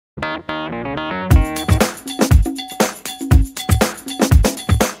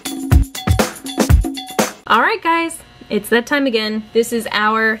Alright guys, it's that time again. This is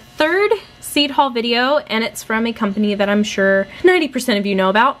our third seed haul video and it's from a company that I'm sure 90% of you know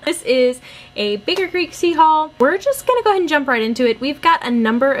about. This is a Baker Creek seed haul. We're just gonna go ahead and jump right into it. We've got a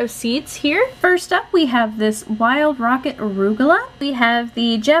number of seeds here. First up we have this Wild Rocket Arugula. We have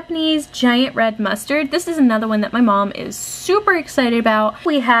the Japanese Giant Red Mustard. This is another one that my mom is super excited about.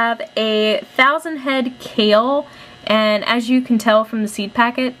 We have a 1,000 head kale, and as you can tell from the seed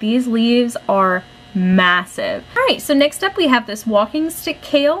packet, these leaves are massive. Alright, so next up we have this walking stick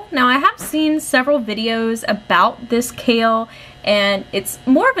kale. Now I have seen several videos about this kale and it's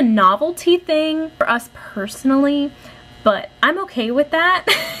more of a novelty thing for us personally, but I'm okay with that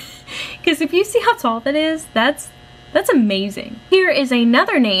because if you see how tall that is, that's amazing. Here is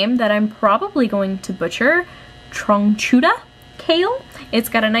another name that I'm probably going to butcher, Trongchuda kale. It's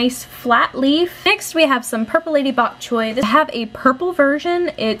got a nice flat leaf. Next we have some Purple Lady Bok Choy. They have a purple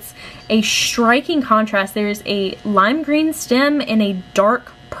version. It's a striking contrast. There's a lime green stem and a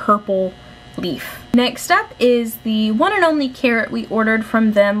dark purple leaf. Next up is the one and only carrot we ordered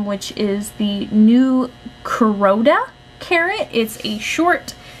from them, which is the new Kuroda carrot. It's a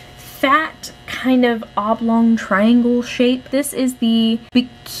short, fat, kind of oblong triangle shape. This is the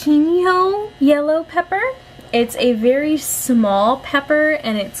Bikinyo yellow pepper. It's a very small pepper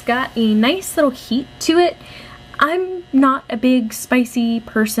and it's got a nice little heat to it. I'm not a big spicy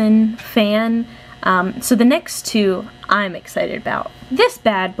fan, so the next two I'm excited about. This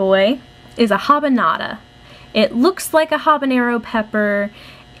bad boy is a habanada. It looks like a habanero pepper.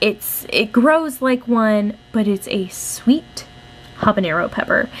 It grows like one, but it's a sweet habanero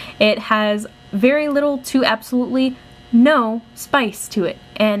pepper. It has very little to absolutely no spice to it,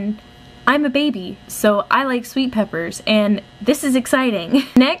 and I'm a baby, so I like sweet peppers, and this is exciting.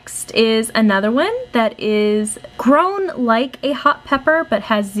 Next is another one that is grown like a hot pepper but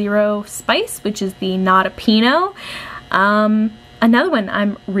has zero spice, which is the Nata Pino. Another one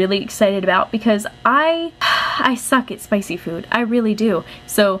I'm really excited about because I suck at spicy food. I really do.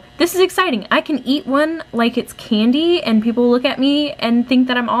 So this is exciting. I can eat one like it's candy and people look at me and think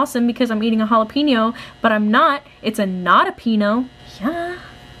that I'm awesome because I'm eating a jalapeno, but I'm not. It's a Nata Pino. Yeah.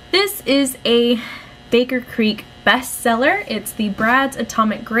 This is a Baker Creek bestseller. It's the Brad's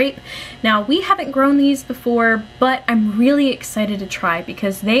Atomic Grape. Now, we haven't grown these before, but I'm really excited to try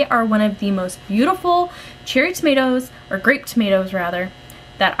because they are one of the most beautiful cherry tomatoes, or grape tomatoes rather,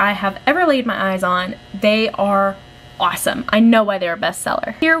 that I have ever laid my eyes on. They are awesome. I know why they're a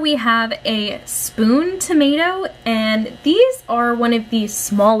bestseller. Here we have a spoon tomato, and these are one of the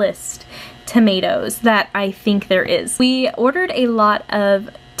smallest tomatoes that I think there is. We ordered a lot of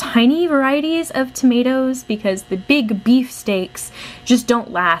tiny varieties of tomatoes because the big beefsteaks just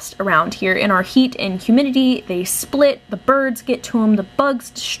don't last around here. In our heat and humidity, they split, the birds get to them, the bugs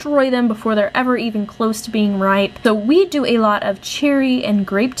destroy them before they're ever even close to being ripe. So we do a lot of cherry and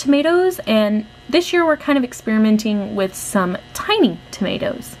grape tomatoes, and this year we're kind of experimenting with some tiny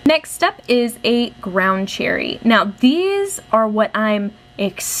tomatoes. Next up is a ground cherry. Now these are what I'm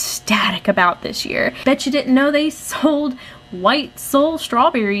ecstatic about this year. Bet you didn't know they sold White Soul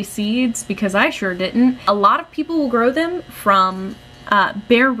strawberry seeds, because I sure didn't. A lot of people will grow them from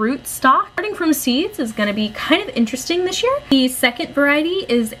bare root stock. Starting from seeds is going to be kind of interesting this year. The second variety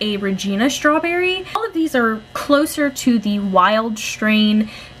is a Regina strawberry. All of these are closer to the wild strain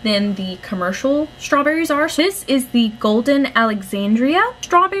than the commercial strawberries are. So this is the Golden Alexandria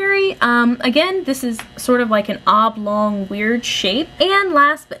strawberry. Again, this is sort of like an oblong weird shape. And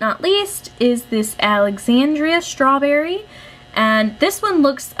last but not least is this Alexandria strawberry. And this one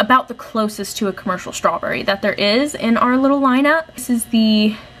looks about the closest to a commercial strawberry that there is in our little lineup. This is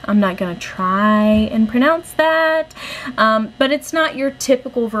the, I'm not gonna try and pronounce that, but it's not your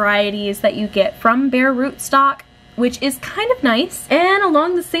typical varieties that you get from bare rootstock, which is kind of nice. And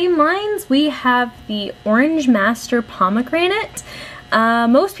along the same lines, we have the Orange Master pomegranate.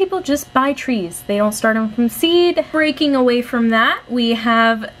 Most people just buy trees. They don't start them from seed. Breaking away from that, we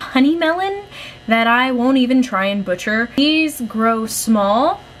have honey melon that I won't even try and butcher. These grow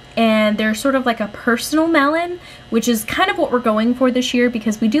small and they're sort of like a personal melon, which is kind of what we're going for this year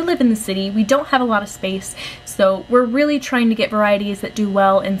because we do live in the city. We don't have a lot of space, so we're really trying to get varieties that do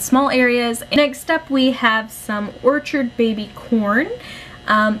well in small areas. Next up we have some Orchard Baby Corn.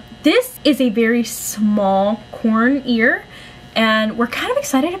 This is a very small corn ear, and we're kind of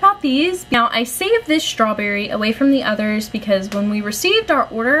excited about these. Now, I saved this strawberry away from the others because when we received our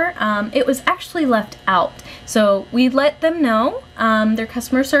order, it was actually left out. So we let them know. Their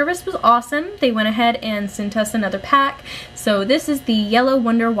customer service was awesome. They went ahead and sent us another pack. So this is the Yellow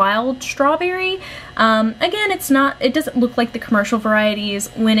Wonder Wild strawberry. Again, it doesn't look like the commercial varieties.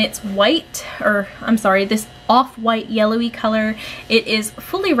 When it's white, or I'm sorry, this off-white yellowy color. It is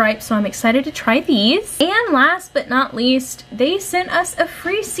fully ripe, so I'm excited to try these. And last but not least, they sent us a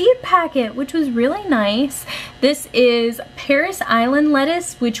free seed packet, which was really nice. This is Paris Island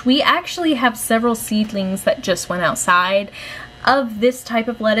lettuce, which we actually have several seedlings that just went outside of this type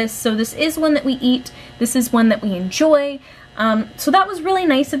of lettuce. So this is one that we eat. This is one that we enjoy. So that was really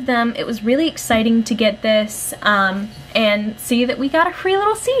nice of them. It was really exciting to get this and see that we got a free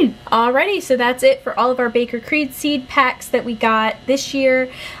little seed. Alrighty, so that's it for all of our Baker Creed seed packs that we got this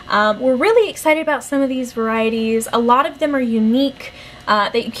year. We're really excited about some of these varieties. A lot of them are unique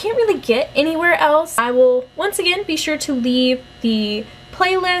that you can't really get anywhere else. I will once again be sure to leave the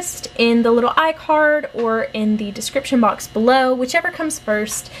playlist in the little iCard or in the description box below, whichever comes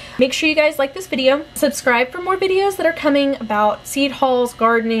first. Make sure you guys like this video, subscribe for more videos that are coming about seed hauls,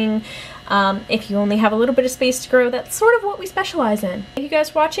 gardening. If you only have a little bit of space to grow, that's sort of what we specialize in. Thank you guys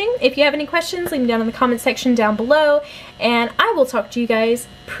for watching. If you have any questions, leave them down in the comment section down below, and I will talk to you guys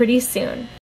pretty soon.